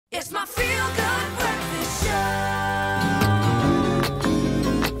It's my feel-good breakfast show.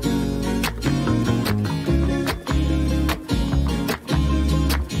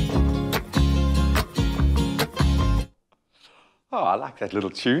 Oh, I like that little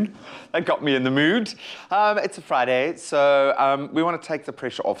tune. That got me in the mood. It's a Friday, so we want to take the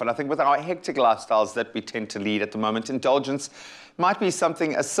pressure off. And I think with our hectic lifestyles that we tend to lead at the moment, indulgence might be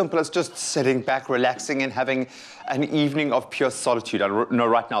something as simple as just sitting back, relaxing, and having an evening of pure solitude. I know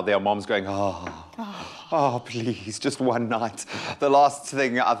right now there are moms going, oh, please, just one night. The last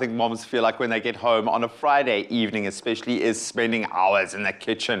thing I think moms feel like when they get home on a Friday evening especially is spending hours in the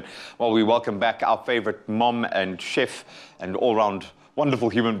kitchen. Well, we welcome back our favorite mom and chef and all-round wonderful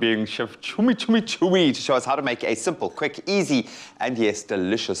human being, Chef Chumi, to show us how to make a simple, quick, easy, and yes,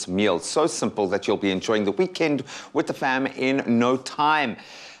 delicious meal. So simple that you'll be enjoying the weekend with the fam in no time.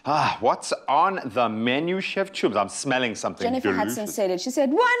 What's on the menu, Chef Chubs? I'm smelling something Jennifer delicious. Hudson said it. She said,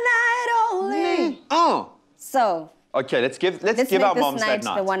 one night only. Oh. So. Okay, let's give our moms that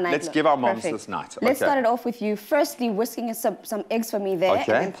night. Let's give our moms this night. Okay. Let's start it off with you. Firstly, whisking some eggs for me there, and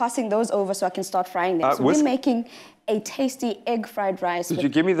then passing those over so I can start frying them. So we're making a tasty egg fried rice. Did you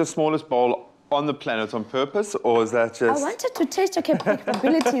give me the smallest bowl on the planet on purpose, or is that just... I wanted to taste your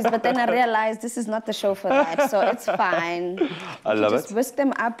capabilities, but then I realized this is not the show for that, so it's fine. I love it. Just whisk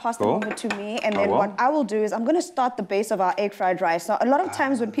them up, pass them over to me, and then what I will do is I'm going to start the base of our egg fried rice. Now, a lot of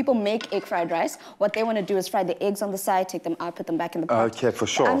times when people make egg fried rice, what they want to do is fry the eggs on the side, take them out, put them back in the pot. Okay, for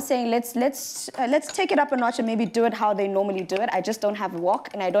sure. I'm saying let's take it up a notch and maybe do it how they normally do it. I just don't have a wok,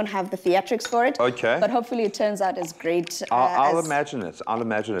 and I don't have the theatrics for it. Okay. But hopefully it turns out as great I'll imagine it. I'll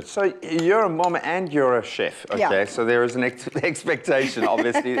imagine it. So you're a mom and you're a chef, okay? Yeah. So there is an expectation,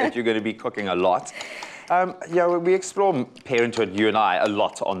 obviously, that you're going to be cooking a lot. Yeah, we explore parenthood, you and I, a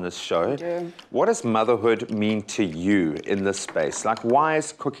lot on this show. We do. What does motherhood mean to you in this space? Like, why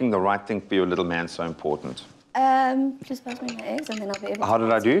is cooking the right thing for your little man so important? Just pass me my eggs and then I'll be able How to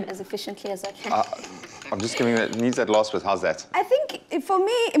did I do? as efficiently as I can. I'm just giving that, needs that last bit. How's that? I think for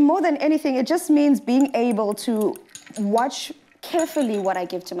me, more than anything, it just means being able to watch carefully what I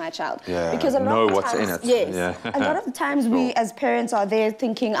give to my child. Yeah, because a lot know of what's times, in it. Yes. Yeah. A lot of the times we as parents are there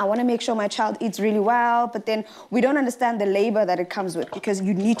thinking, I want to make sure my child eats really well, but then we don't understand the labor that it comes with, because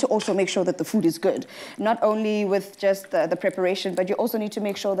you need to also make sure that the food is good. Not only with just the preparation, but you also need to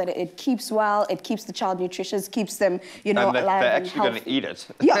make sure that it keeps well, it keeps the child nutritious, keeps them, you know, and alive they're and actually going to eat it.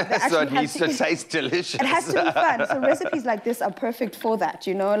 Yeah, so it needs to taste delicious. It has to be fun. So recipes like this are perfect for that,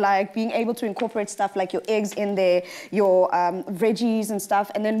 you know, like being able to incorporate stuff like your eggs in there, your veggies and stuff,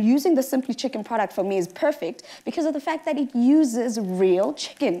 and then using the Simply Chicken product for me is perfect because of the fact that it uses real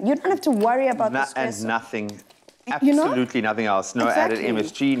chicken. You don't have to worry about the stress. And nothing, absolutely nothing else. No added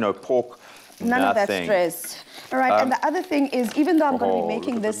MSG, no pork, none of that stress. All right, and the other thing is, even though I'm going to be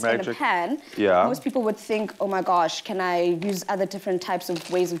making this in a pan, most people would think, oh my gosh, can I use other different types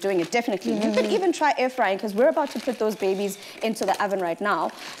of ways of doing it? Definitely. You could even try air frying, because we're about to put those babies into the oven right now.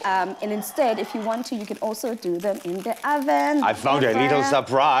 And instead, if you want to, you can also do them in the oven. I found a little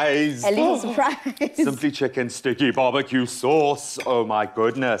surprise. A little surprise. Simply Chicken sticky barbecue sauce. Oh my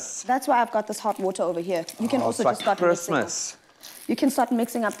goodness. That's why I've got this hot water over here. You can also just start Christmas. You can start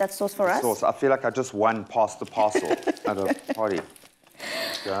mixing up that sauce for us. Sauce. I feel like I just won past the parcel at a party.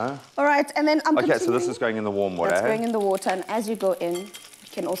 Go. All right, and then I'm Okay, so this is going in the warm water. That's going in the water, and as you go in,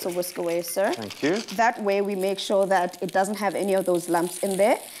 you can also whisk away, sir. Thank you. That way we make sure that it doesn't have any of those lumps in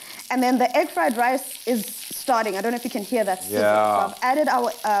there. And then the egg fried rice is starting. I don't know if you can hear that. Yeah. So I've added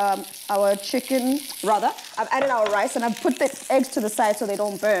our chicken, I've added our rice, and I've put the eggs to the side so they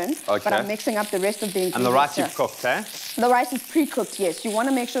don't burn. Okay. But I'm mixing up the rest of the ingredients. And the rice you've cooked, eh? The rice is pre-cooked, yes. You want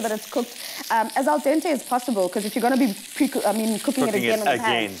to make sure that it's cooked as al dente as possible, because if you're going to be cooking it again on the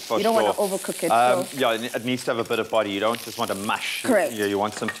pan, you don't want to overcook it. Yeah, it needs to have a bit of body. You don't just want to mush. Correct. You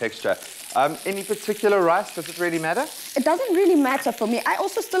want some texture. Any particular rice? Does it really matter? It doesn't really matter for me. I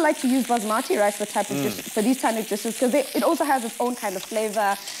also still like to use basmati rice for for these kind of dishes, because it also has its own kind of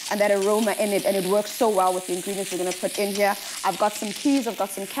flavor and that aroma in it, and it works so well with the ingredients we're going to put in here. I've got some peas, I've got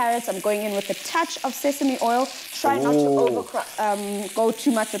some carrots. I'm going in with a touch of sesame oil. Try not to go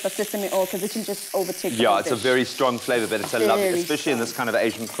too much with the sesame oil, because it can just overtake the it's dish. a very strong flavor, but it's a lovely, especially in this kind of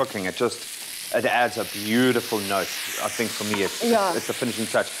Asian cooking. It adds a beautiful note. I think for me, it's a finishing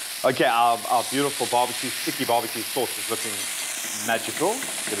touch. Okay, our beautiful sticky barbecue sauce is looking magical.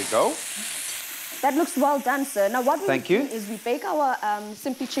 Here we go. That looks well done, sir. Now, what we do is we bake our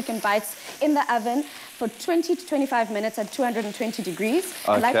Simply Chicken bites in the oven for 20 to 25 minutes at 220 degrees.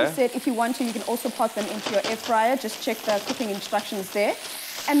 Okay. And like we said, if you want to, you can also pop them into your air fryer. Just check the cooking instructions there.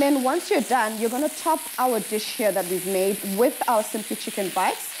 And then once you're done, you're going to top our dish here that we've made with our Simply Chicken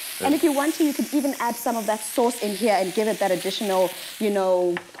bites. And if you want to, you could even add some of that sauce in here and give it that additional, you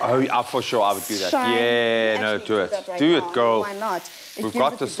know... Oh, yeah, for sure, I would do that. shine. Yeah, no, Actually do it. that right Do now. it, girl. Why not? It We've gives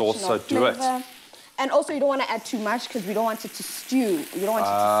got it the sauce, so additional do it. flavor. And also, you don't want to add too much because we don't want it to stew. You don't want it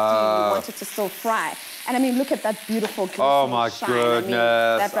to stew. You want it to still fry. And I mean, look at that beautiful glistening Oh my shine. goodness!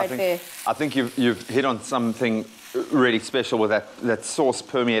 I mean, that right there. I think you've hit on something really special with that sauce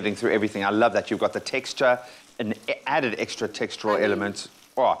permeating through everything. I love that you've got the texture, an added extra textural element.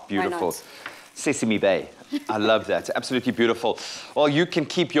 Oh, beautiful! not? Sesame Bay. I love that. Absolutely beautiful. Well, you can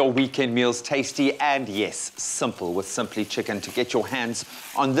keep your weekend meals tasty and, yes, simple with Simply Chicken. To get your hands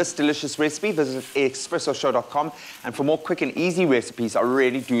on this delicious recipe, visit espressoshow.com. And for more quick and easy recipes, I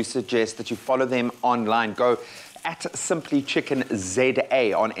really do suggest that you follow them online. Go at Simply Chicken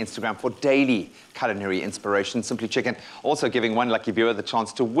ZA on Instagram for daily culinary inspiration. Simply Chicken also giving one lucky viewer the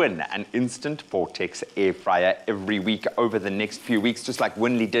chance to win an Instant Vortex air fryer every week over the next few weeks, just like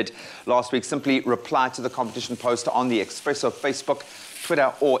Winley did last week. Simply reply to the competition post on the Expresso Facebook,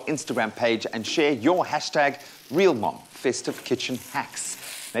 Twitter or Instagram page and share your hashtag RealMom Festive Kitchen Hacks.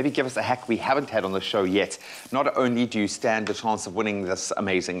 Maybe give us a hack we haven't had on the show yet. Not only do you stand a chance of winning this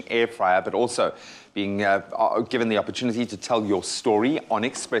amazing air fryer, but also being given the opportunity to tell your story on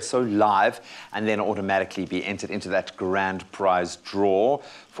Expresso Live and then automatically be entered into that grand prize draw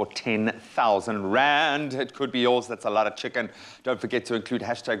for 10,000 Rand. It could be yours. That's a lot of chicken. Don't forget to include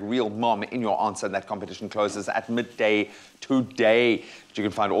hashtag RealMom in your answer, and that competition closes at midday today. You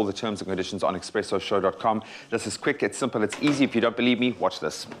can find all the terms and conditions on expressoshow.com. This is quick, it's simple, it's easy. If you don't believe me, watch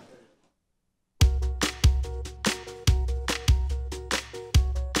this.